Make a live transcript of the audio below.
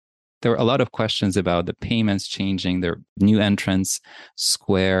there were a lot of questions about the payments changing, their new entrants.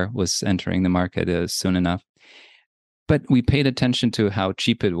 Square was entering the market soon enough. But we paid attention to how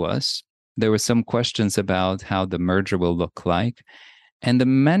cheap it was. There were some questions about how the merger will look like. And the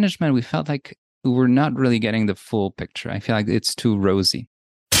management, we felt like we were not really getting the full picture. I feel like it's too rosy.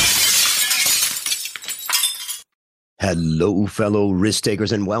 Hello, fellow risk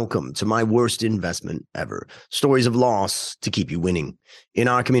takers, and welcome to my worst investment ever. Stories of loss to keep you winning. In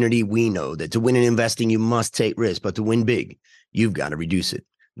our community, we know that to win in investing, you must take risk, but to win big, you've got to reduce it.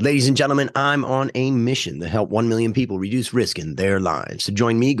 Ladies and gentlemen, I'm on a mission to help 1 million people reduce risk in their lives. To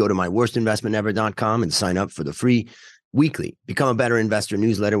join me, go to myworstinvestmentever.com and sign up for the free weekly Become a Better Investor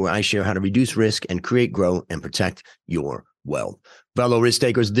newsletter where I share how to reduce risk and create, grow, and protect your wealth. Fellow risk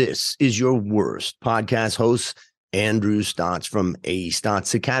takers, this is your worst podcast host, Andrew Stotts from A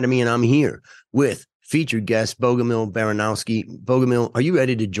Stotts Academy, and I'm here with featured guest Bogumil Baranowski. Bogumil, are you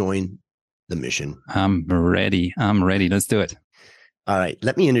ready to join the mission? I'm ready. Let's do it. All right.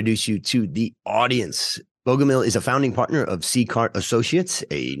 Let me introduce you to the audience. Bogumil is a founding partner of Seacart Associates,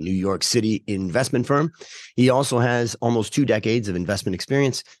 a New York City investment firm. He also has almost 2 decades of investment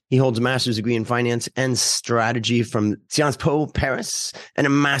experience. He holds a master's degree in finance and strategy from Sciences Po Paris and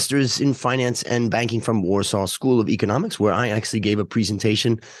a master's in finance and banking from Warsaw School of Economics, where I actually gave a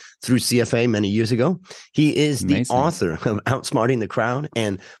presentation through CFA many years ago. He is the author of Outsmarting the Crowd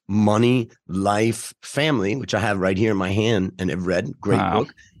and Money, Life, Family, which I have right here in my hand and have read. Great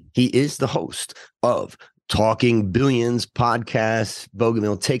book. He is the host of Talking Billions podcast.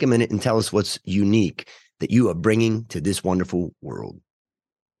 Bogumil, take a minute and tell us what's unique that you are bringing to this wonderful world.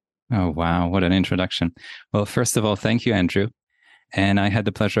 Oh, wow. What an introduction. Well, first of all, thank you, Andrew. And I had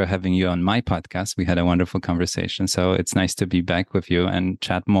the pleasure of having you on my podcast. We had a wonderful conversation. So it's nice to be back with you and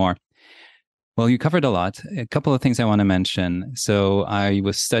chat more. Well, you covered a lot. A couple of things I want to mention. So I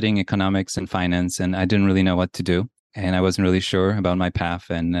was studying economics and finance, and I didn't really know what to do. And I wasn't really sure about my path.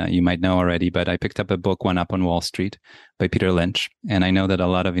 And you might know already, but I picked up a book, One Up on Wall Street by Peter Lynch. And I know that a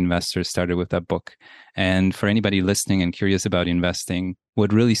lot of investors started with that book. And for anybody listening and curious about investing,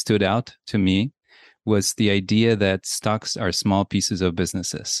 what really stood out to me was the idea that stocks are small pieces of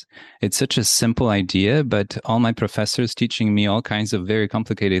businesses. It's such a simple idea, but all my professors teaching me all kinds of very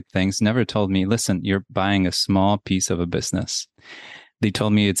complicated things never told me, listen, you're buying a small piece of a business. They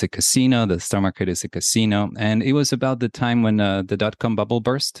told me it's a casino, the stock market is a casino. And it was about the time when the dot-com bubble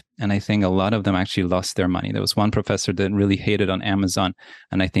burst. And I think a lot of them actually lost their money. There was one professor that really hated on Amazon.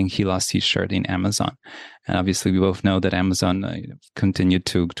 And I think he lost his shirt in Amazon. And obviously, we both know that Amazon continued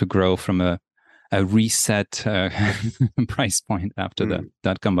to grow from a reset price point after the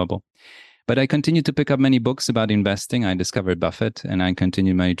dot-com bubble. But I continued to pick up many books about investing. I discovered Buffett and I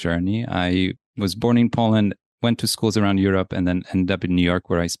continued my journey. I was born in Poland, went to schools around Europe, and then ended up in New York,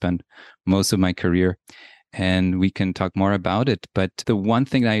 where I spent most of my career. And we can talk more about it. But the one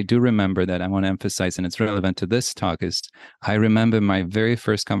thing I do remember that I want to emphasize, and it's relevant to this talk, is I remember my very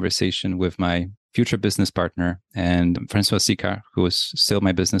first conversation with my future business partner and Francois Sicard, who is still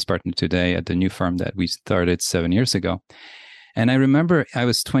my business partner today at the new firm that we started 7 years ago. And I remember I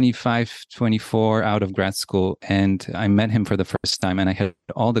was 25, 24 out of grad school, and I met him for the first time, and I had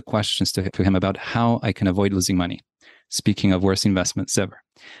all the questions to him about how I can avoid losing money. Speaking of worst investments ever.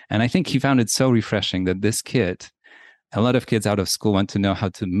 And I think he found it so refreshing that this kid, a lot of kids out of school want to know how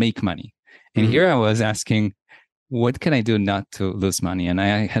to make money. And here I was asking, what can I do not to lose money? And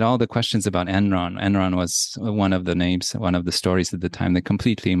I had all the questions about Enron. Enron was one of the names, one of the stories at the time that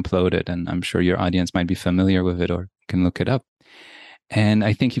completely imploded. And I'm sure your audience might be familiar with it or can look it up. And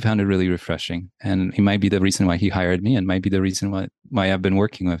I think he found it really refreshing. And it might be the reason why he hired me and might be the reason why I've been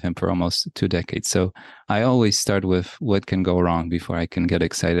working with him for almost 2 decades. So I always start with what can go wrong before I can get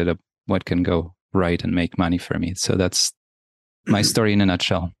excited about what can go right and make money for me. So that's my story in a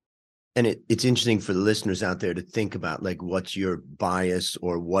nutshell. And it's interesting for the listeners out there to think about, like, what's your bias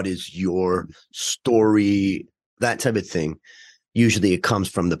or what is your story, that type of thing. Usually it comes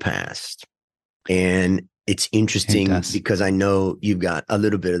from the past. And it's interesting because I know you've got a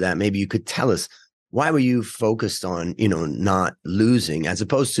little bit of that. Maybe you could tell us, why were you focused on, not losing, as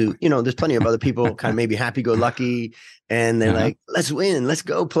opposed to, there's plenty of other people kind of maybe happy-go-lucky and they're like, let's win, let's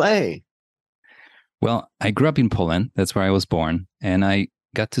go play. Well, I grew up in Poland. That's where I was born. And I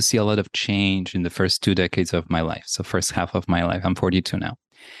got to see a lot of change in the first 2 decades of my life. So first half of my life, I'm 42 now.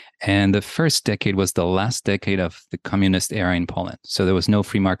 And the first decade was the last decade of the communist era in Poland. So there was no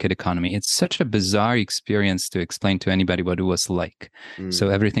free market economy. It's such a bizarre experience to explain to anybody what it was like. So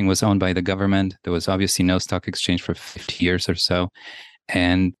everything was owned by the government. There was obviously no stock exchange for 50 years or so.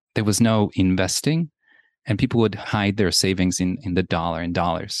 And there was no investing. and people would hide their savings in the dollar, in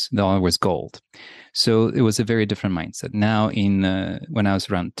dollars. The dollar was gold. So it was a very different mindset. Now, when I was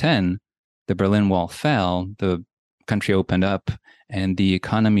around 10, the Berlin Wall fell, the country opened up, and the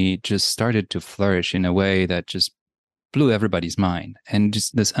economy just started to flourish in a way that just blew everybody's mind. And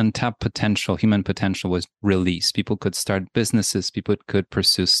just this untapped potential, human potential, was released. People could start businesses, people could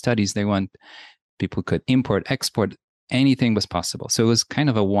pursue studies they want, people could import, export, anything was possible. So it was kind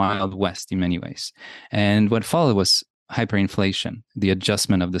of a wild west in many ways. And what followed was hyperinflation, the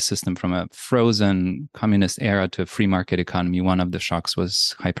adjustment of the system from a frozen communist era to a free market economy. One of the shocks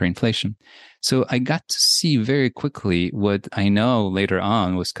was hyperinflation. So I got to see very quickly what I know later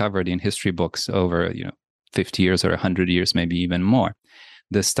on was covered in history books over 50 years or 100 years, maybe even more.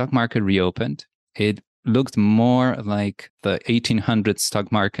 The stock market reopened. It looked more like the 1800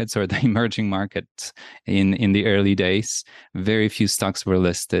 stock markets or the emerging markets in the early days. Very few stocks were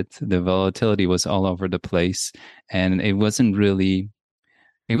listed. The volatility was all over the place. And it was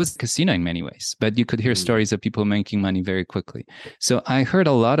a casino in many ways, but you could hear stories of people making money very quickly. So I heard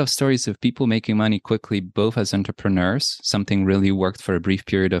a lot of stories of people making money quickly, both as entrepreneurs. Something really worked for a brief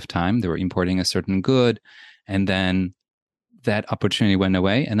period of time. They were importing a certain good, and then that opportunity went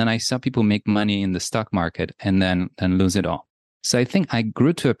away. And then I saw people make money in the stock market and then lose it all. So I think I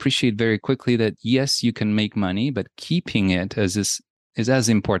grew to appreciate very quickly that, yes, you can make money, but keeping it is as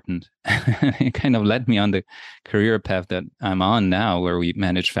important. It kind of led me on the career path that I'm on now, where we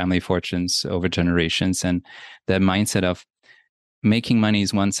manage family fortunes over generations. And that mindset of making money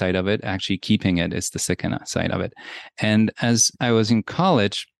is one side of it, actually keeping it is the second side of it. And as I was in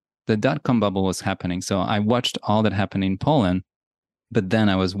college, the dot-com bubble was happening. So I watched all that happened in Poland, but then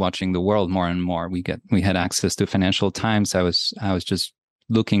I was watching the world more and more. We had access to Financial Times. I was just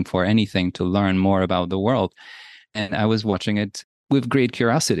looking for anything to learn more about the world. And I was watching it with great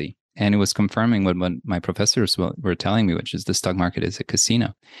curiosity. And it was confirming what my professors were telling me, which is the stock market is a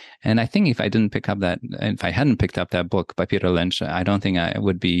casino. And I think if I hadn't picked up that book by Peter Lynch, I don't think I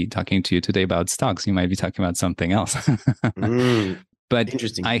would be talking to you today about stocks. You might be talking about something else. But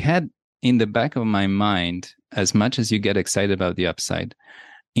interesting. I had in the back of my mind, as much as you get excited about the upside,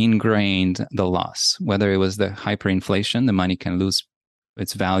 ingrained the loss, whether it was the hyperinflation, the money can lose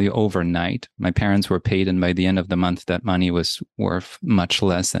its value overnight. My parents were paid, and by the end of the month, that money was worth much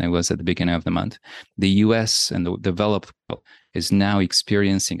less than it was at the beginning of the month. The US and the developed world is now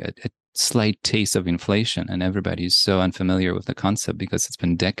experiencing a slight taste of inflation, and everybody is so unfamiliar with the concept because it's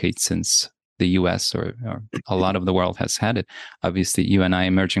been decades since the US or a lot of the world has had it. Obviously, you and I,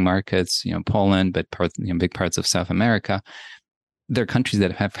 emerging markets, Poland, but big parts of South America, there are countries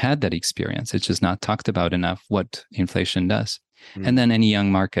that have had that experience. It's just not talked about enough what inflation does. And then any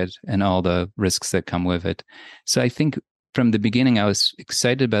young market and all the risks that come with it. So I think from the beginning, I was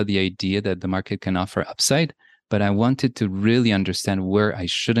excited about the idea that the market can offer upside, but I wanted to really understand where I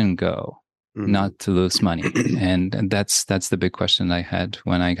shouldn't go, not to lose money. And that's the big question I had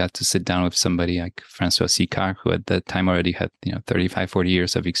when I got to sit down with somebody like Francois Sicard, who at that time already had 35, 40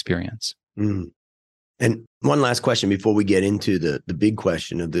 years of experience. And one last question before we get into the big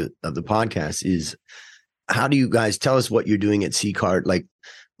question of the podcast is, how do you guys tell us what you're doing at Sicard? Like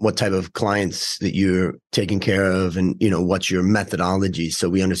what type of clients that you're taking care of, and what's your methodology, so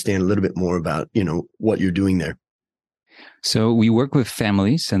we understand a little bit more about what you're doing there. So we work with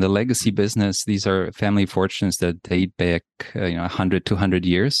families, and the legacy business, these are family fortunes that date back 100, 200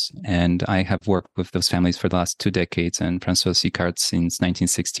 years. And I have worked with those families for the last 2 decades, and Francois Sicard since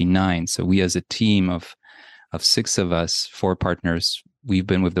 1969. So we, as a team of 6 of us, 4 partners, we've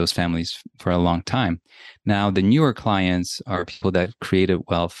been with those families for a long time. Now, the newer clients are people that created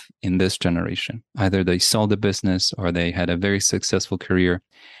wealth in this generation. Either they sold the business or they had a very successful career,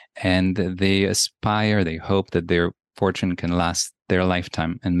 and they aspire, they hope that their fortune can last their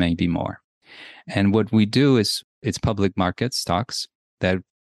lifetime and maybe more. And what we do is it's public market stocks that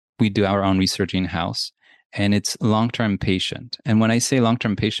we do our own research in-house. And it's long-term patient. And when I say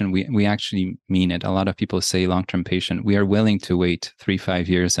long-term patient, we actually mean it. A lot of people say long-term patient. We are willing to wait 3-5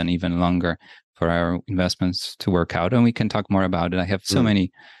 years and even longer for our investments to work out. And we can talk more about it. I have so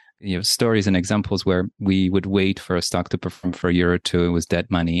many stories and examples where we would wait for a stock to perform for a year or two. It was dead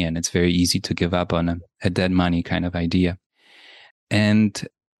money, and it's very easy to give up on a dead money kind of idea. And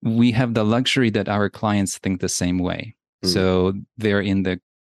we have the luxury that our clients think the same way. So they're in the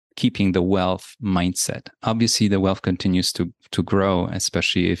keeping the wealth mindset. Obviously, the wealth continues to grow,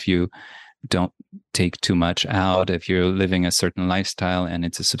 especially if you don't take too much out, if you're living a certain lifestyle and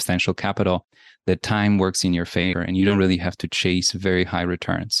it's a substantial capital, the time works in your favor and you don't really have to chase very high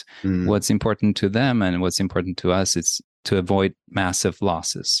returns. What's important to them and what's important to us, it's to avoid massive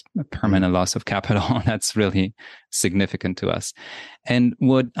losses, a permanent loss of capital. That's really significant to us. And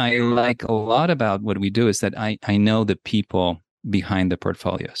what I like a lot about what we do is that I know the people behind the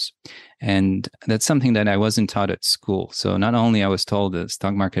portfolios. And that's something that I wasn't taught at school. So not only I was told the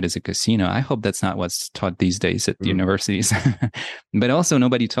stock market is a casino, I hope that's not what's taught these days at universities, but also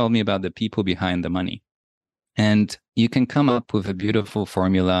nobody told me about the people behind the money. And you can come up with a beautiful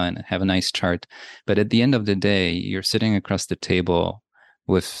formula and have a nice chart. But at the end of the day, you're sitting across the table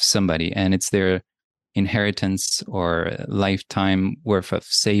with somebody, and it's their inheritance or a lifetime worth of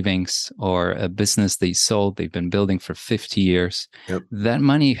savings or a business they sold, they've been building for 50 years. Yep. That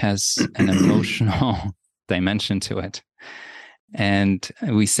money has an emotional dimension to it. And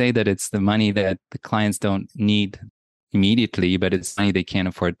we say that it's the money that the clients don't need immediately, but it's money they can't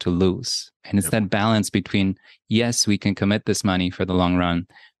afford to lose. And it's that balance between, yes, we can commit this money for the long run,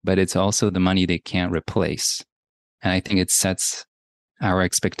 but it's also the money they can't replace. And I think it sets our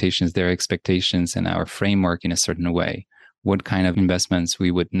expectations, their expectations, and our framework in a certain way. What kind of investments we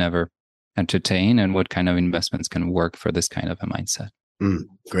would never entertain, and what kind of investments can work for this kind of a mindset.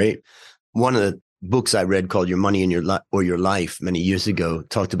 Great. One of the books I read called Your Money and Your Life many years ago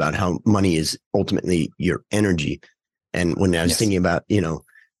talked about how money is ultimately your energy. And when I was thinking about,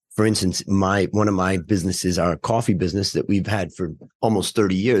 for instance, one of my businesses, our coffee business that we've had for almost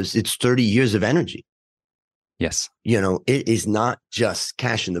 30 years, it's 30 years of energy. Yes. It is not just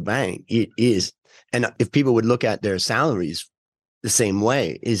cash in the bank. It is. And if people would look at their salaries the same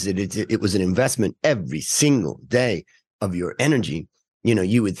way, is that it was an investment every single day of your energy.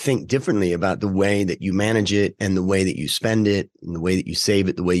 You would think differently about the way that you manage it and the way that you spend it and the way that you save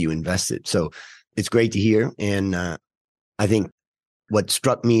it, the way you invest it. So it's great to hear. And I think what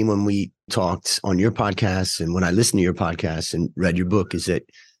struck me when we talked on your podcast and when I listened to your podcast and read your book is that,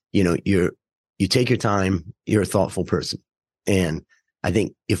 you take your time, you're a thoughtful person. And I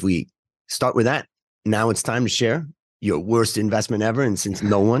think if we start with that, now it's time to share your worst investment ever. And since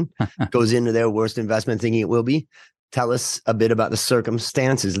no one goes into their worst investment thinking it will be, tell us a bit about the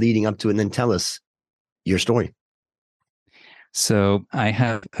circumstances leading up to it and then tell us your story. So I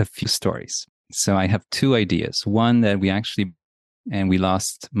have a few stories. So I have two ideas. One that we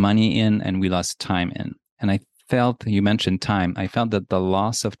lost money in and we lost time in. And I felt, you mentioned time, I felt that the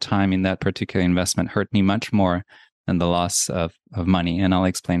loss of time in that particular investment hurt me much more than the loss of money. And I'll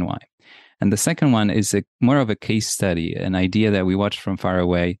explain why. And the second one is more of a case study, an idea that we watched from far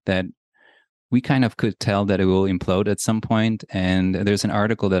away that we kind of could tell that it will implode at some point. And there's an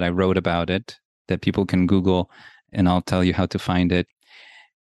article that I wrote about it that people can Google, and I'll tell you how to find it.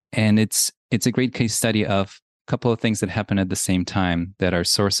 And it's a great case study of a couple of things that happen at the same time that are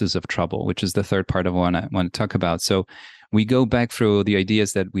sources of trouble, which is the third part of what I want to talk about. So we go back through the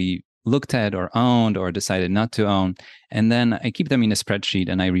ideas that we looked at or owned or decided not to own. And then I keep them in a spreadsheet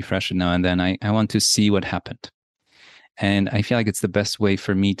and I refresh it now and then. I want to see what happened. And I feel like it's the best way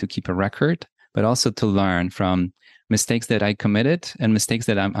for me to keep a record, but also to learn from mistakes that I committed and mistakes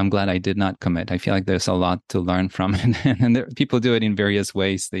that I'm glad I did not commit. I feel like there's a lot to learn from. And people do it in various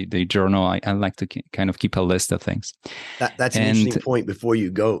ways. They journal. I like to kind of keep a list of things. That's an interesting point before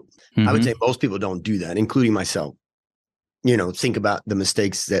you go. I would say most people don't do that, including myself. Think about the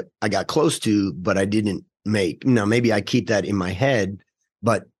mistakes that I got close to, but I didn't make. Now, maybe I keep that in my head,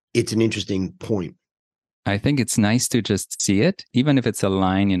 but it's an interesting point. I think it's nice to just see it, even if it's a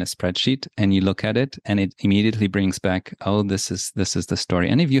line in a spreadsheet and you look at it and it immediately brings back, oh, this is the story.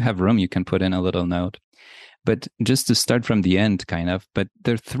 And if you have room, you can put in a little note. But just to start from the end, kind of, but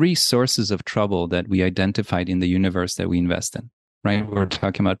there are three sources of trouble that we identified in the universe that we invest in, right? We're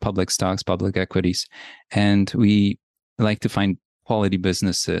talking about public stocks, public equities, and we like to find quality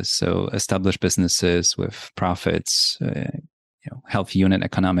businesses, so established businesses with profits, healthy unit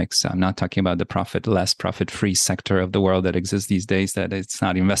economics. I'm not talking about the profitless, profit-free sector of the world that exists these days, that it's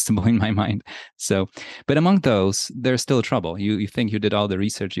not investable in my mind. So, but among those, there's still trouble. You think you did all the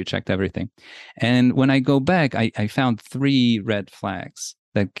research, you checked everything. And when I go back, I found three red flags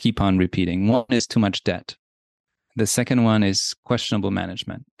that keep on repeating. One is too much debt. The second one is questionable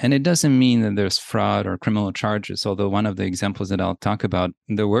management. And it doesn't mean that there's fraud or criminal charges, although one of the examples that I'll talk about,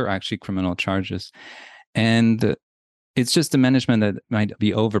 there were actually criminal charges. And it's just a management that might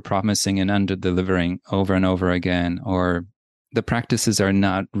be over-promising and under-delivering over and over again, or the practices are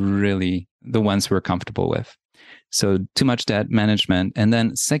not really the ones we're comfortable with. So too much debt management, and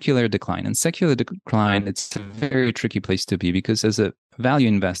then secular decline. And secular decline, it's a very tricky place to be because as a value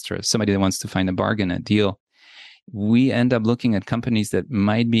investor, somebody that wants to find a bargain, a deal, we end up looking at companies that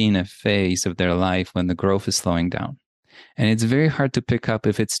might be in a phase of their life when the growth is slowing down. And it's very hard to pick up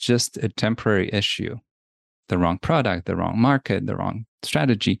if it's just a temporary issue the wrong product, the wrong market, the wrong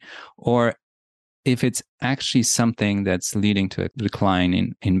strategy, or if it's actually something that's leading to a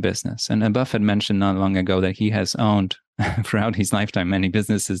decline in business. And Buffett mentioned not long ago that he has owned throughout his lifetime many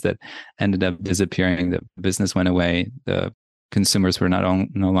businesses that ended up disappearing. The business went away. The consumers were no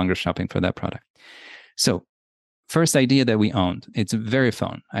longer shopping for that product. So first idea that we owned, it's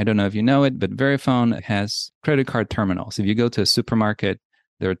Verifone. I don't know if you know it, but Verifone has credit card terminals. If you go to a supermarket,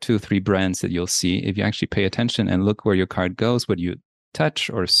 there are 2-3 brands that you'll see. If you actually pay attention and look where your card goes, what you touch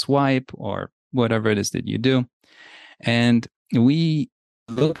or swipe or whatever it is that you do. And we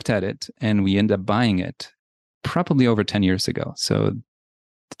looked at it and we ended up buying it probably over 10 years ago. So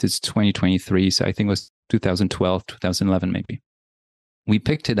it's 2023. So I think it was 2012, 2011, maybe. We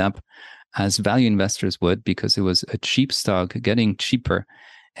picked it up as value investors would because it was a cheap stock, getting cheaper.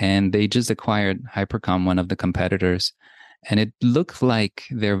 And they just acquired Hypercom, one of the competitors. And it looked like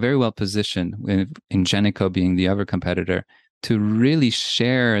they're very well positioned, with Ingenico being the other competitor, to really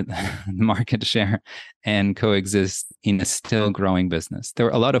share market share and coexist in a still growing business. There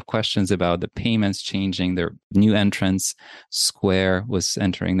were a lot of questions about the payments changing, their new entrants. Square was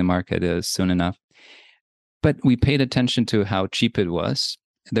entering the market soon enough. But we paid attention to how cheap it was.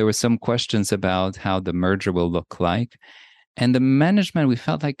 There were some questions about how the merger will look like. And the management, we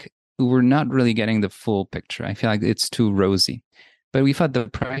felt like we were not really getting the full picture. I feel like it's too rosy. But we thought the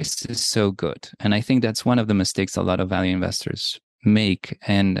price is so good. And I think that's one of the mistakes a lot of value investors make.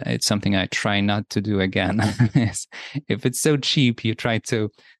 And it's something I try not to do again. If it's so cheap, you try to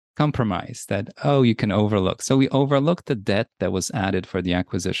compromise that, you can overlook. So we overlooked the debt that was added for the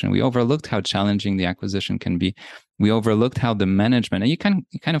acquisition. We overlooked how challenging the acquisition can be. We overlooked how the management, and you kind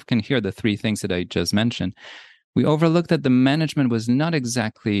of can hear the 3 things that I just mentioned. We overlooked that the management was not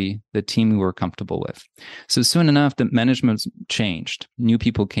exactly the team we were comfortable with. So soon enough, the management changed. New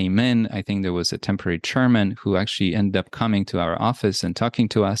people came in. I think there was a temporary chairman who actually ended up coming to our office and talking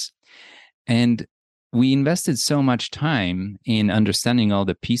to us. And we invested so much time in understanding all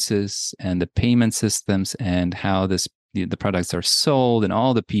the pieces and the payment systems and how the products are sold and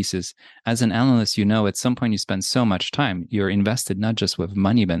all the pieces. As an analyst, at some point you spend so much time. You're invested not just with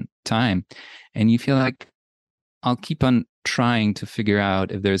money, but time. And you feel like, I'll keep on trying to figure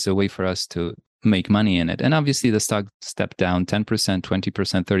out if there's a way for us to make money in it. And obviously the stock stepped down 10%, 20%,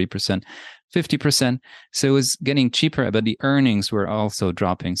 30%, 50%. So it was getting cheaper, but the earnings were also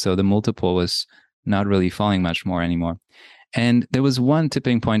dropping. So the multiple was not really falling much more anymore. And there was one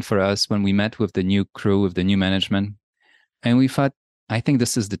tipping point for us when we met with the new crew, with the new management. And we thought, I think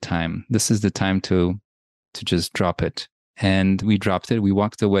this is the time. This is the time to just drop it. And we dropped it. We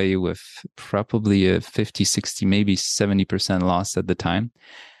walked away with probably a 50, 60, maybe 70% loss at the time.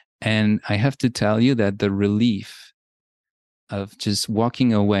 And I have to tell you that the relief of just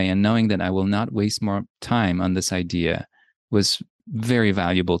walking away and knowing that I will not waste more time on this idea was very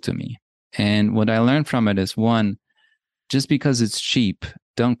valuable to me. And what I learned from it is, one, just because it's cheap,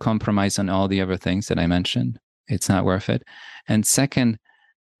 don't compromise on all the other things that I mentioned. It's not worth it. And second,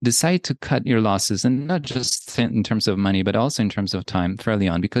 decide to cut your losses, and not just in terms of money, but also in terms of time fairly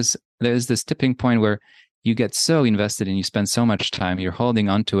on, because there's this tipping point where you get so invested and you spend so much time, you're holding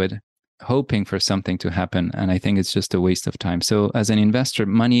on to it, hoping for something to happen. And I think it's just a waste of time. So as an investor,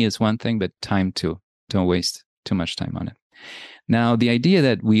 money is one thing, but time too. Don't waste too much time on it. Now, the idea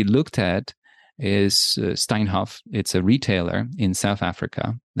that we looked at is Steinhoff. It's a retailer in South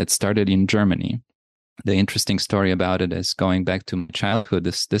Africa that started in Germany. The interesting story about it is going back to my childhood.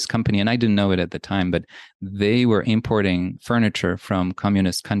 This company, and I didn't know it at the time, but they were importing furniture from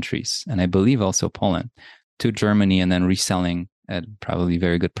communist countries, and I believe also Poland, to Germany, and then reselling at probably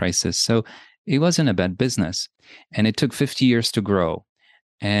very good prices. So it wasn't a bad business, and it took 50 years to grow.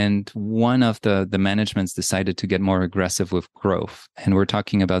 And one of the managements decided to get more aggressive with growth. And we're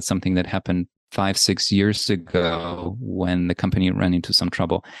talking about something that happened 5-6 years ago when the company ran into some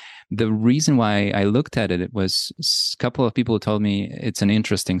trouble. The reason why I looked at it was a couple of people told me it's an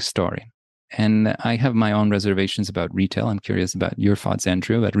interesting story. And I have my own reservations about retail. I'm curious about your thoughts,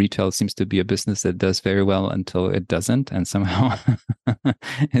 Andrew. But retail seems to be a business that does very well until it doesn't. And somehow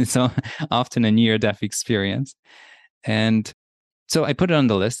it's so often a near-death experience. And so I put it on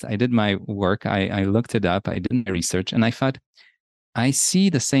the list. I did my work. I looked it up. I did my research. And I thought, I see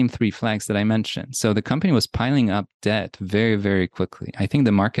the same 3 flags that I mentioned. So the company was piling up debt very, very quickly. I think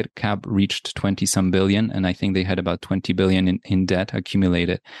the market cap reached 20-some billion, and I think they had about 20 billion in debt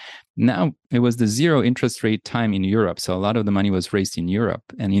accumulated. Now, it was the zero interest rate time in Europe. So a lot of the money was raised in Europe.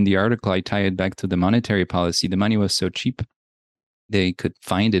 And in the article, I tie it back to the monetary policy. The money was so cheap, they could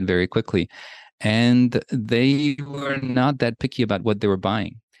find it very quickly. And they were not that picky about what they were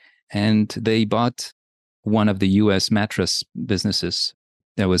buying. And they bought one of the US mattress businesses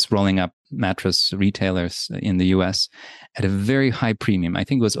that was rolling up mattress retailers in the US at a very high premium. I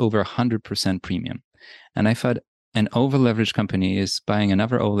think it was over 100% premium. And I thought an over leveraged company is buying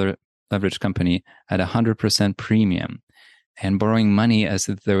another over leveraged company at 100% premium and borrowing money as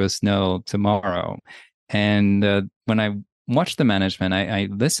if there was no tomorrow. And when I watched the management, I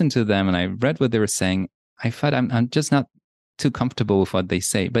listened to them and I read what they were saying. I thought I'm just not too comfortable with what they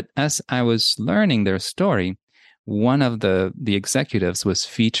say. But as I was learning their story, one of the executives was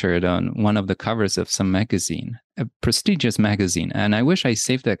featured on one of the covers of some magazine, a prestigious magazine. And I wish I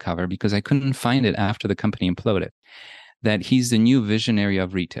saved that cover because I couldn't find it after the company imploded, that he's the new visionary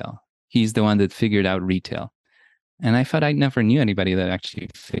of retail. He's the one that figured out retail. And I thought I never knew anybody that actually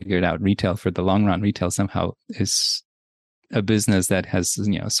figured out retail for the long run. Retail somehow is a business that has,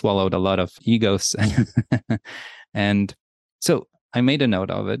 swallowed a lot of egos. And so I made a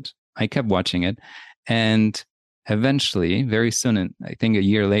note of it. I kept watching it. And eventually, very soon, and I think a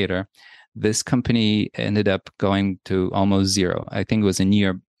year later, this company ended up going to almost zero. I think it was a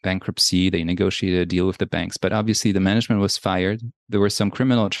near bankruptcy. They negotiated a deal with the banks, but obviously the management was fired. There were some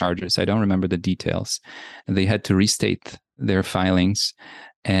criminal charges. I don't remember the details. And they had to restate their filings,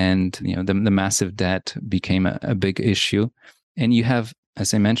 and the massive debt became a big issue. And you have,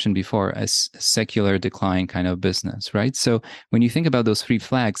 as I mentioned before, a secular decline kind of business, right? So when you think about those three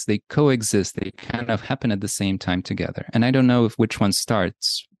flags, they coexist. They kind of happen at the same time together. And I don't know if which one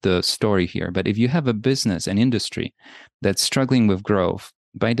starts the story here, but if you have a business, an industry that's struggling with growth,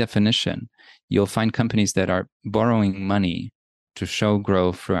 by definition, you'll find companies that are borrowing money to show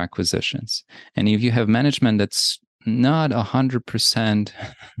growth through acquisitions. And if you have management that's not 100%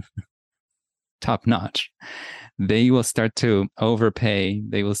 top notch, they will start to overpay.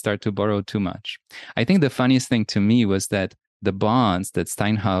 They will start to borrow too much. I think the funniest thing to me was that the bonds that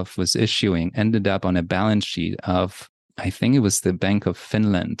Steinhoff was issuing ended up on a balance sheet of, I think it was the Bank of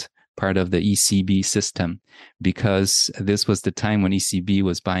Finland, part of the ECB system, because this was the time when ECB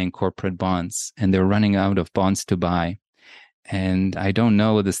was buying corporate bonds and they're running out of bonds to buy. And I don't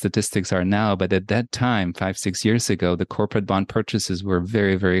know what the statistics are now, but at that time, 5-6 years ago, the corporate bond purchases were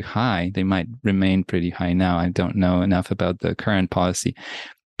very, very high. They might remain pretty high now. I don't know enough about the current policy.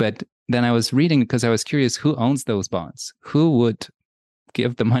 But then I was reading because I was curious, who owns those bonds? Who would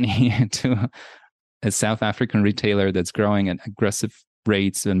give the money to a South African retailer that's growing at aggressive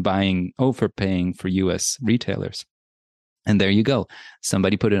rates and overpaying for US retailers? And there you go.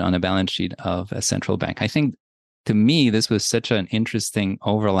 Somebody put it on a balance sheet of a central bank. I think to me, this was such an interesting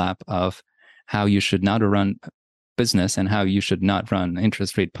overlap of how you should not run business and how you should not run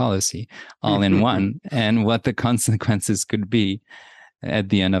interest rate policy all in one, and what the consequences could be at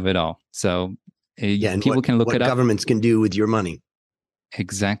the end of it all. So people can look it up. What governments can do with your money.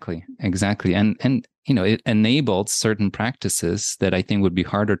 Exactly. And it enabled certain practices that I think would be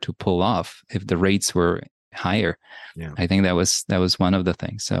harder to pull off if the rates were higher. Yeah. I think that was one of the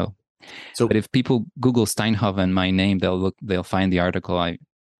things. So but if people Google Steinhoff and my name, they'll find the article. I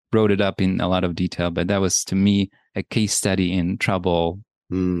wrote it up in a lot of detail, but that was to me a case study in trouble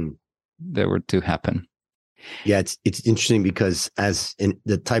that were to happen. Yeah, it's interesting because as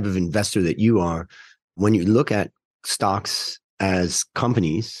the type of investor that you are, when you look at stocks as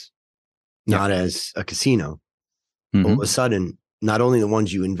companies, not as a casino, all of a sudden, not only the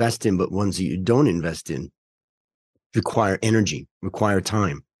ones you invest in, but ones that you don't invest in require energy, require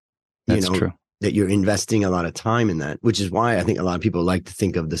time. That's true. That you're investing a lot of time in that, which is why I think a lot of people like to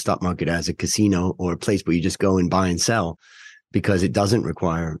think of the stock market as a casino or a place where you just go and buy and sell, because it doesn't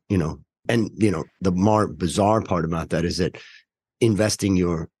require, the more bizarre part about that is that investing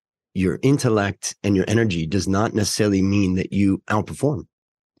your intellect and your energy does not necessarily mean that you outperform.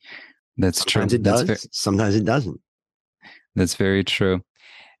 That's true. Sometimes it does. Sometimes it doesn't. That's very true.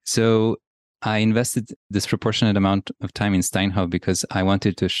 So I invested disproportionate amount of time in Steinhoff because I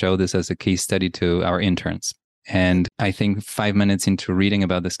wanted to show this as a case study to our interns. And I think 5 minutes into reading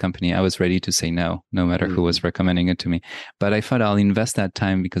about this company, I was ready to say no matter who was recommending it to me. But I thought I'll invest that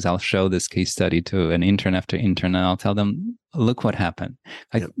time because I'll show this case study to an intern after intern, and I'll tell them, look what happened.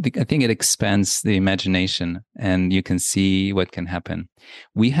 I think it expands the imagination and you can see what can happen.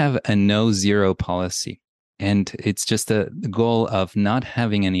 We have a no-zero policy. And it's just the goal of not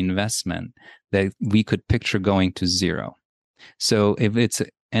having an investment that we could picture going to zero. So if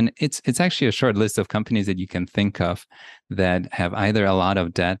it's actually a short list of companies that you can think of that have either a lot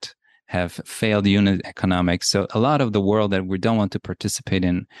of debt, have failed unit economics. So a lot of the world that we don't want to participate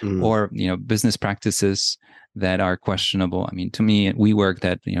in, or business practices that are questionable. I mean, to me, WeWork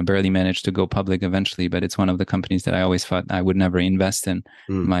that barely managed to go public eventually, but it's one of the companies that I always thought I would never invest in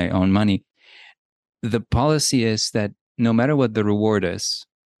my own money. The policy is that no matter what the reward is,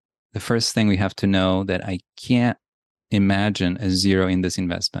 the first thing we have to know that I can't imagine a zero in this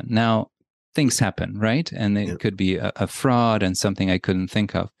investment. Now, things happen, right? And it could be a fraud and something I couldn't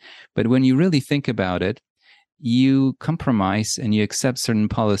think of. But when you really think about it, you compromise and you accept certain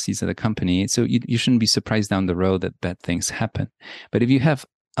policies of the company. So you shouldn't be surprised down the road that bad things happen. But if you have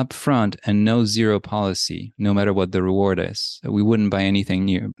upfront and no zero policy, no matter what the reward is, we wouldn't buy anything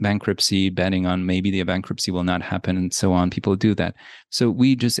new. Bankruptcy, betting on maybe the bankruptcy will not happen and so on. People do that. So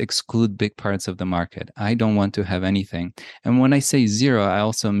we just exclude big parts of the market. I don't want to have anything. And when I say zero, I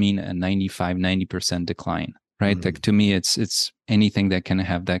also mean a 95, 90% decline, right? Mm-hmm. Like to me, it's anything that can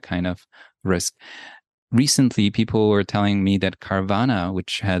have that kind of risk. Recently, people were telling me that Carvana,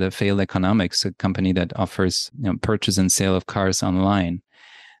 which had a failed economics, a company that offers purchase and sale of cars online,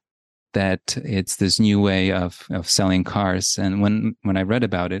 that it's this new way of selling cars. And when I read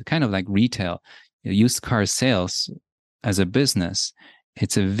about it, kind of like retail, used car sales as a business,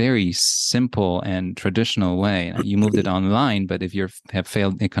 it's a very simple and traditional way. You moved it online, but if you have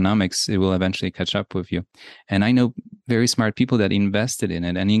failed economics, it will eventually catch up with you. And I know very smart people that invested in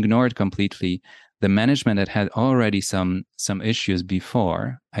it and ignored completely the management that had already some issues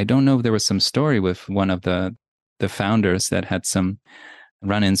before. I don't know if there was some story with one of the founders that had some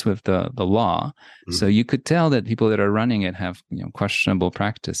run-ins with the law. Mm-hmm. So you could tell that people that are running it have questionable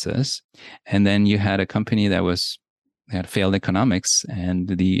practices. And then you had a company that had failed economics, and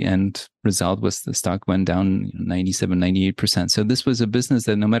the end result was the stock went down 97, 98%. So this was a business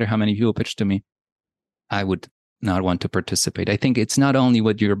that no matter how many people pitched to me, I would not want to participate. I think it's not only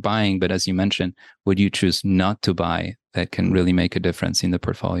what you're buying, but as you mentioned, what you choose not to buy that can really make a difference in the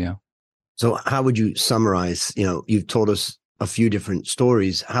portfolio. So how would you summarize, you've told us a few different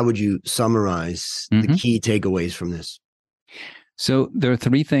stories. How would you summarize the key takeaways from this? So there are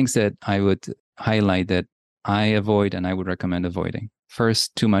three things that I would highlight that I avoid and I would recommend avoiding.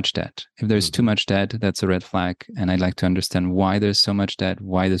 First, too much debt. If there's too much debt, that's a red flag. And I'd like to understand why there's so much debt,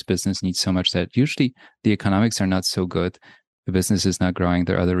 why this business needs so much debt. Usually the economics are not so good. The business is not growing.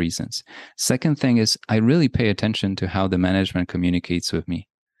 There are other reasons. Second thing is I really pay attention to how the management communicates with me.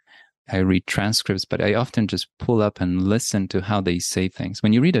 I read transcripts, but I often just pull up and listen to how they say things.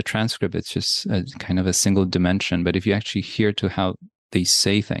 When you read a transcript, it's just kind of a single dimension. But if you actually hear to how they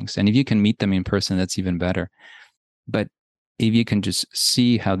say things, and if you can meet them in person, that's even better. But if you can just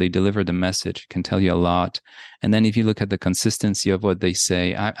see how they deliver the message, it can tell you a lot. And then if you look at the consistency of what they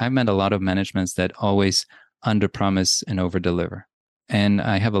say, I've met a lot of managements that always underpromise and overdeliver. And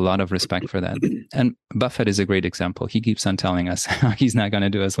I have a lot of respect for that. And Buffett is a great example. He keeps on telling us he's not going to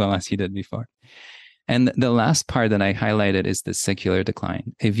do as well as he did before. And the last part that I highlighted is the secular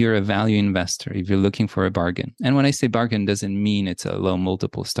decline. If you're a value investor, if you're looking for a bargain, and when I say bargain, doesn't mean it's a low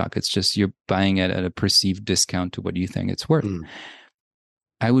multiple stock. It's just you're buying it at a perceived discount to what you think it's worth.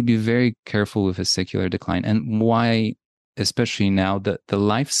 I would be very careful with a secular decline. And why, especially now, the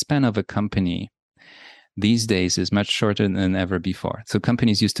lifespan of a company these days is much shorter than ever before. So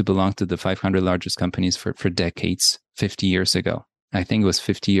companies used to belong to the 500 largest companies for decades, 50 years ago. I think it was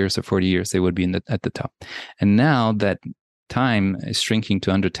 50 years or 40 years, they would be at the top. And now that time is shrinking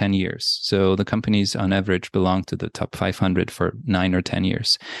to under 10 years. So the companies on average belong to the top 500 for 9 or 10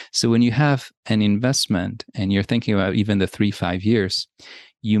 years. So when you have an investment and you're thinking about even the 3-5 years,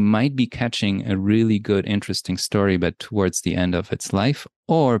 you might be catching a really good, interesting story, but towards the end of its life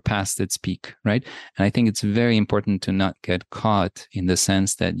or past its peak, right? And I think it's very important to not get caught in the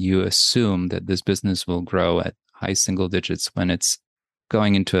sense that you assume that this business will grow at high single digits when it's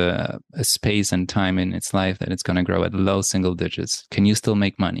going into a space and time in its life that it's going to grow at low single digits. Can you still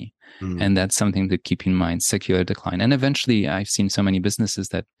make money? And that's something to keep in mind, secular decline. And eventually, I've seen so many businesses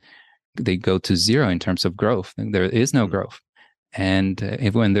that they go to zero in terms of growth. There is no growth. And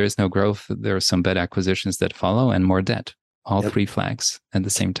when there is no growth, there are some bad acquisitions that follow and more debt. All three flags at the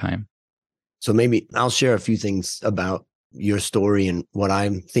same time. So maybe I'll share a few things about your story and what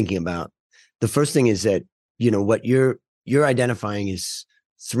I'm thinking about. The first thing is that, what you're identifying is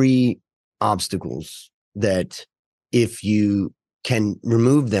 3 obstacles that if you can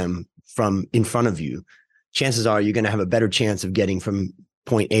remove them from in front of you, chances are you're going to have a better chance of getting from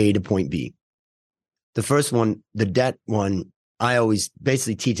point A to point B. The first one, the debt one, I always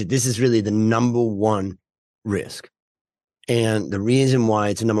basically teach it. This is really the number one risk. And the reason why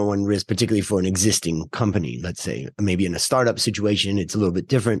it's a number one risk, particularly for an existing company, let's say, maybe in a startup situation, it's a little bit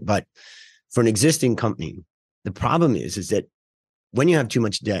different. But for an existing company, the problem is that when you have too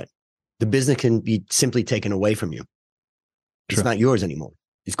much debt, the business can be simply taken away from you. It's not yours anymore.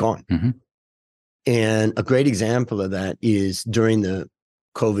 It's gone. And a great example of that is during the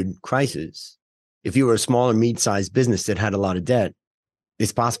COVID crisis. If you were a small or mid-sized business that had a lot of debt,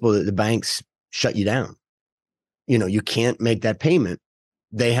 it's possible that the banks shut you down. You can't make that payment.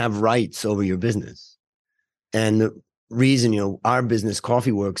 They have rights over your business. And the reason, our business,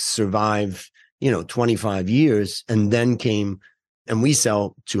 Coffee Works, survived, 25 years and then came and we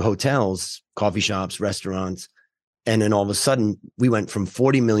sell to hotels, coffee shops, restaurants. And then all of a sudden we went from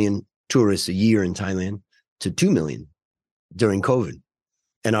 40 million tourists a year in Thailand to 2 million during COVID.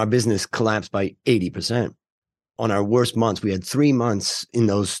 And our business collapsed by 80%. On our worst months, we had 3 months in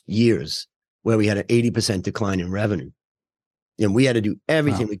those years where we had an 80% decline in revenue. And we had to do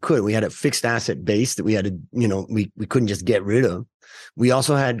everything we could. We had a fixed asset base that we had to, we couldn't just get rid of. We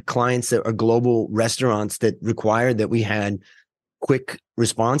also had clients that are global restaurants that required that we had quick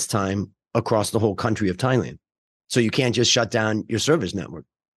response time across the whole country of Thailand. So you can't just shut down your service network.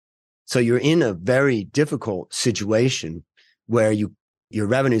 So you're in a very difficult situation where your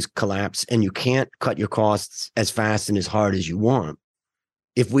revenues collapse and you can't cut your costs as fast and as hard as you want.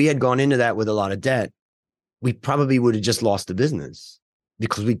 If we had gone into that with a lot of debt, we probably would have just lost the business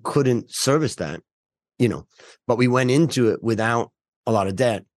because we couldn't service that, but we went into it without a lot of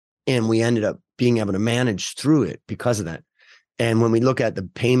debt and we ended up being able to manage through it because of that. And when we look at the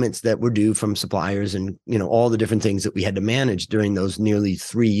payments that were due from suppliers and, all the different things that we had to manage during those nearly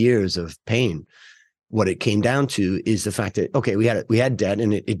 3 years of pain, what it came down to is the fact that, okay, we had debt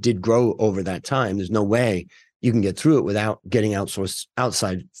and it did grow over that time. There's no way you can get through it without getting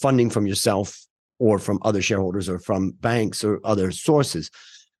outside funding from yourself or from other shareholders or from banks or other sources.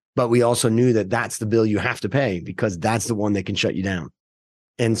 But we also knew that that's the bill you have to pay because that's the one that can shut you down.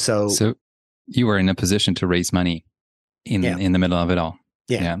 And so you were in a position to raise money in the middle of it all.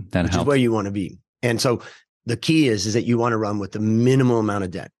 Yeah, that which helped. is where you want to be. And so the key is that you want to run with the minimal amount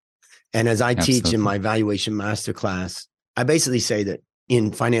of debt. And as I teach in my valuation masterclass, I basically say that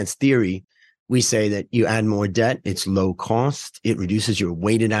in finance theory, we say that you add more debt, it's low cost. It reduces your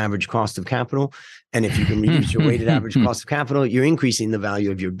weighted average cost of capital. And if you can reduce your weighted average cost of capital, you're increasing the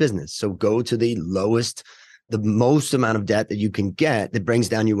value of your business. So go to the most amount of debt that you can get that brings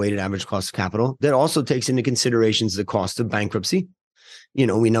down your weighted average cost of capital. That also takes into considerations the cost of bankruptcy.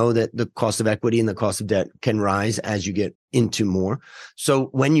 We know that the cost of equity and the cost of debt can rise as you get into more. So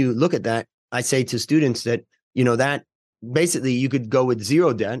when you look at that, I say to students that, that basically you could go with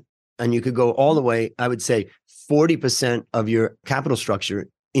zero debt and you could go all the way. I would say 40% of your capital structure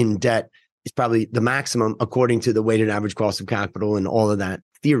in debt is probably the maximum according to the weighted average cost of capital and all of that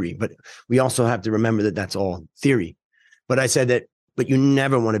theory. But we also have to remember that that's all theory. But I said that, but you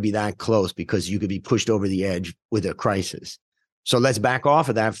never want to be that close because you could be pushed over the edge with a crisis. So let's back off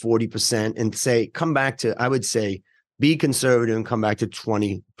of that 40% and say, come back to, I would say, be conservative and come back to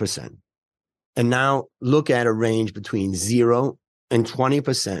 20%. And now look at a range between 0 and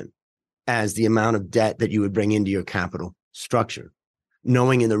 20% as the amount of debt that you would bring into your capital structure.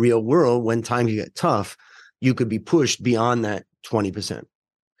 Knowing in the real world, when times get tough, you could be pushed beyond that 20%.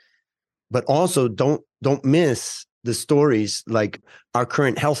 But also don't miss the stories like our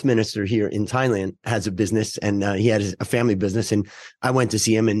current health minister here in Thailand has a business and he had a family business. And I went to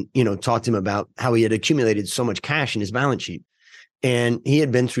see him and, talked to him about how he had accumulated so much cash in his balance sheet. And he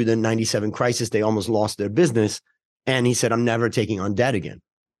had been through the 97 crisis. They almost lost their business. And he said, I'm never taking on debt again.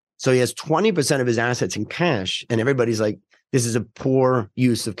 So he has 20% of his assets in cash. And everybody's like, this is a poor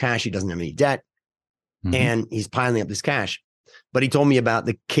use of cash. He doesn't have any debt. Mm-hmm. And he's piling up this cash. But he told me about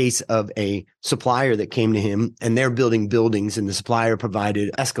the case of a supplier that came to him and they're building buildings and the supplier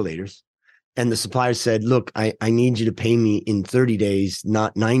provided escalators. And the supplier said, look, I need you to pay me in 30 days,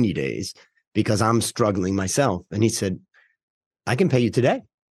 not 90 days, because I'm struggling myself. And he said, I can pay you today.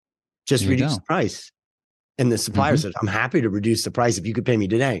 Just reduce the price. And the supplier said, I'm happy to reduce the price if you could pay me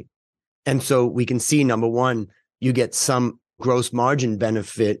today. And so we can see, number one, you get some gross margin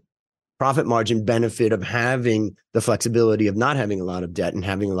benefit, profit margin benefit of having the flexibility of not having a lot of debt and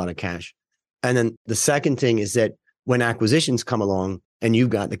having a lot of cash. And then the second thing is that when acquisitions come along and you've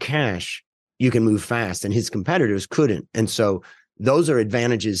got the cash, you can move fast and his competitors couldn't. And so those are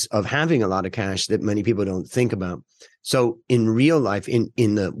advantages of having a lot of cash that many people don't think about. So in real life, in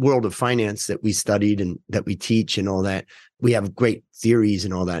the world of finance that we studied and that we teach and all that, we have great theories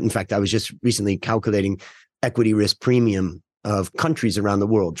and all that. In fact, I was just recently calculating equity risk premium of countries around the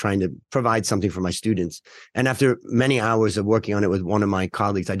world, trying to provide something for my students. And after many hours of working on it with one of my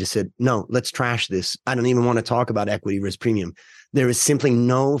colleagues, I just said, no, let's trash this. I don't even want to talk about equity risk premium. There is simply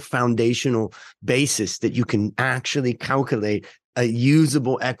no foundational basis that you can actually calculate a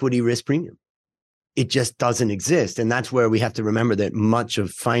usable equity risk premium. It just doesn't exist. And that's where we have to remember that much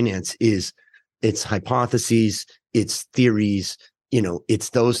of finance is its hypotheses, its theories, it's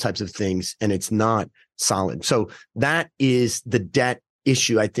those types of things, and it's not solid. So that is the debt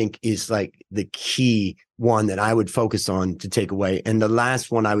issue, I think, is like the key one that I would focus on to take away. And the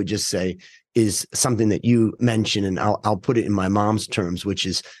last one I would just say is something that you mentioned, and I'll put it in my mom's terms, which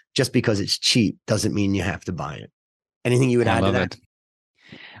is just because it's cheap doesn't mean you have to buy it. Anything you would I add to love that?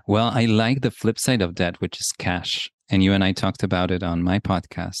 it. Well, I like the flip side of debt, which is cash. And you and I talked about it on my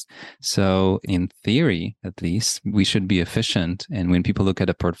podcast. So, in theory, at least, we should be efficient. And when people look at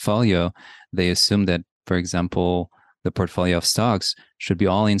a portfolio, they assume that, for example, the portfolio of stocks should be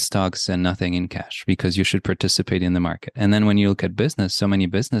all in stocks and nothing in cash because you should participate in the market. And then when you look at business, so many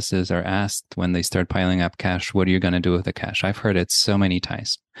businesses are asked when they start piling up cash, what are you going to do with the cash? I've heard it so many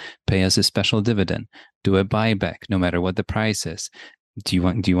times. Pay us a special dividend, do a buyback, no matter what the price is. Do you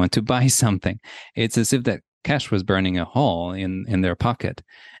want to buy something? It's as if that cash was burning a hole in their pocket.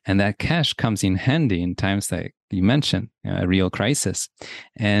 And that cash comes in handy in times like you mentioned, a real crisis.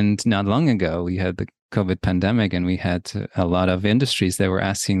 And not long ago, we had the COVID pandemic, and we had a lot of industries that were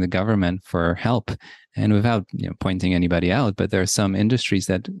asking the government for help. And without pointing anybody out, but there are some industries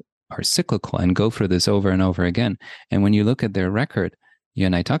that are cyclical and go for this over and over again. And when you look at their record, you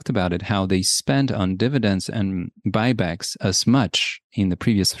and I talked about it, how they spent on dividends and buybacks as much in the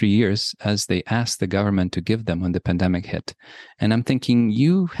previous 3 years as they asked the government to give them when the pandemic hit. And I'm thinking,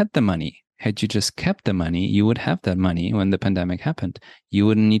 you had the money. Had you just kept the money, you would have that money when the pandemic happened. You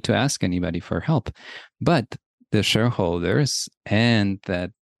wouldn't need to ask anybody for help. But the shareholders and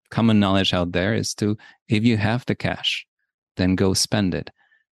that common knowledge out there is to, if you have the cash, then go spend it.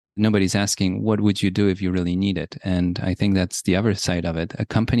 Nobody's asking, what would you do if you really need it? And I think that's the other side of it. A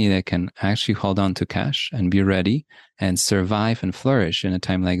company that can actually hold on to cash and be ready and survive and flourish in a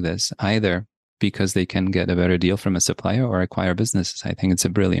time like this, either because they can get a better deal from a supplier or acquire businesses. I think it's a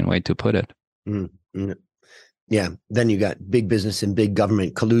brilliant way to put it. Mm-hmm. Yeah. Then you got big business and big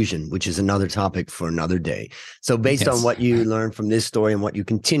government collusion, which is another topic for another day. So based on what you learned from this story and what you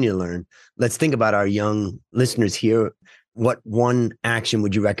continue to learn, let's think about our young listeners here. What one action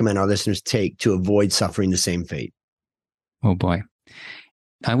would you recommend our listeners take to avoid suffering the same fate? Oh boy.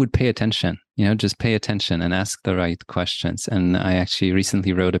 I would pay attention, just pay attention and ask the right questions. And I actually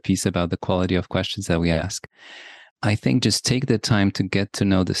recently wrote a piece about the quality of questions that we ask. I think just take the time to get to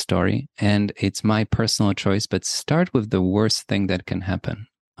know the story. And it's my personal choice, but start with the worst thing that can happen.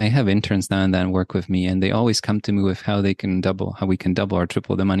 I have interns now and then work with me, and they always come to me with how we can double or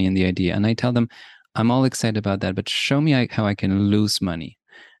triple the money in the idea. And I tell them, I'm all excited about that, but show me how I can lose money.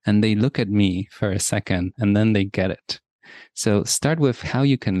 And they look at me for a second and then they get it. So start with how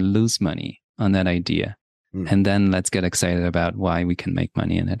you can lose money on that idea. And then let's get excited about why we can make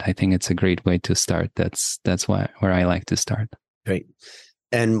money in it. I think it's a great way to start. That's where I like to start. Great.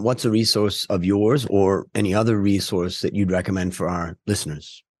 And what's a resource of yours or any other resource that you'd recommend for our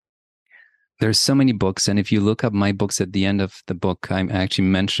listeners? There's so many books. And if you look up my books at the end of the book, I actually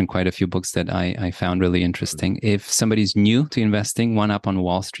mentioned quite a few books that I found really interesting. If somebody's new to investing, One Up on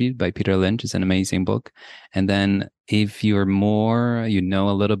Wall Street by Peter Lynch is an amazing book. And then if you're more,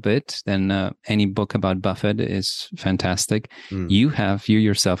 a little bit, then any book about Buffett is fantastic. You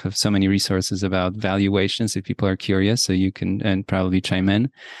yourself have so many resources about valuations if people are curious, so you can and probably chime in.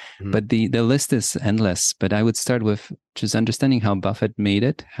 But the list is endless. But I would start with just understanding how Buffett made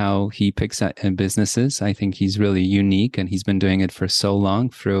it, how he picks businesses. I think he's really unique, and he's been doing it for so long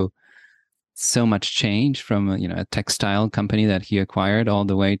through so much change from a textile company that he acquired all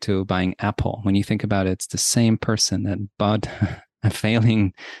the way to buying Apple. When you think about it, it's the same person that bought a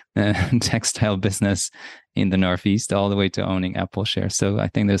failing textile business in the Northeast all the way to owning Apple shares. So I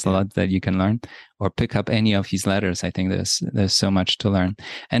think there's a lot that you can learn, or pick up any of his letters. I think there's so much to learn.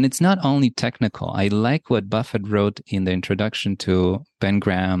 And it's not only technical. I like what Buffett wrote in the introduction to Ben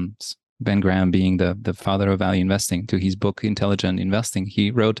Graham being the father of value investing, to his book, Intelligent Investing.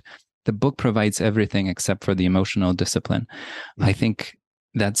 He wrote, the book provides everything except for the emotional discipline. I think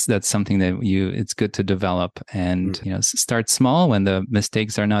that's something that it's good to develop, and start small when the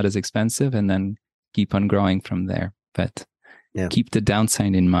mistakes are not as expensive, and then keep on growing from there. But keep the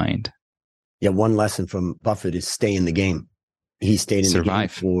downside in mind. Yeah, one lesson from Buffett is stay in the game. He stayed in the game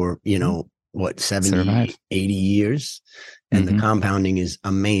for 70, 80 years, and the compounding is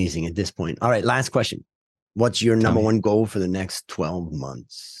amazing at this point. All right, last question. What's your number one goal for the next 12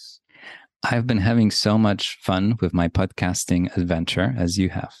 months? I've been having so much fun with my podcasting adventure, as you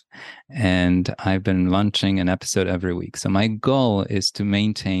have. And I've been launching an episode every week. So my goal is to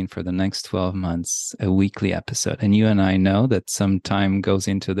maintain for the next 12 months a weekly episode. And you and I know that some time goes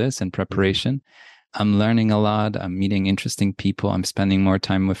into this in preparation. I'm learning a lot. I'm meeting interesting people. I'm spending more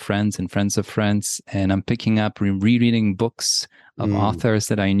time with friends and friends of friends. And I'm picking up, rereading books of authors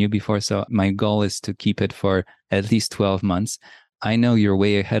that I knew before. So my goal is to keep it for at least 12 months. I know you're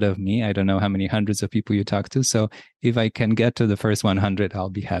way ahead of me. I don't know how many hundreds of people you talk to. So if I can get to the first 100, I'll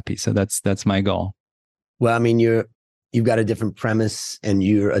be happy. So that's my goal. Well, I mean, you've got a different premise and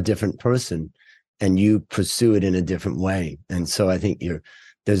you're a different person and you pursue it in a different way. And so I think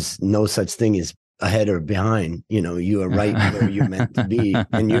there's no such thing as ahead or behind. You are right where you're meant to be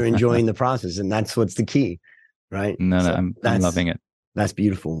and you're enjoying the process. And that's what's the key, right? No, I'm loving it. That's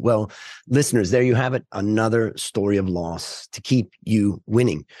beautiful. Well, listeners, there you have it. Another story of loss to keep you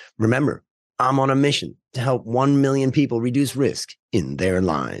winning. Remember, I'm on a mission to help 1 million people reduce risk in their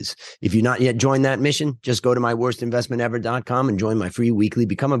lives. If you've not yet joined that mission, just go to myworstinvestmentever.com and join my free weekly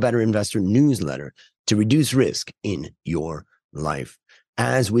Become a Better Investor newsletter to reduce risk in your life.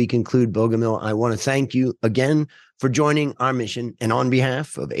 As we conclude, Bogumil, I want to thank you again for joining our mission. And on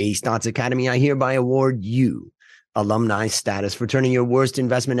behalf of A Stotz Academy, I hereby award you alumni status for turning your worst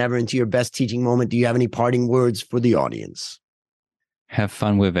investment ever into your best teaching moment. Do you have any parting words for the audience? Have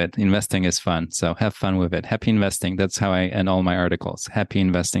fun with it. Investing is fun. So have fun with it. Happy investing. That's how I end all my articles. Happy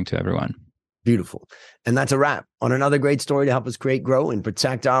investing to everyone. Beautiful. And that's a wrap on another great story to help us create, grow, and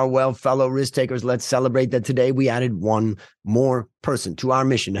protect our wealth. Fellow risk takers, let's celebrate that today we added one more person to our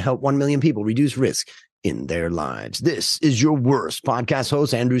mission to help 1 million people reduce risk in their lives. This is your worst podcast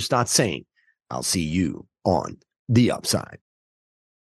host, Andrew Stotz, saying, I'll see you on the upside.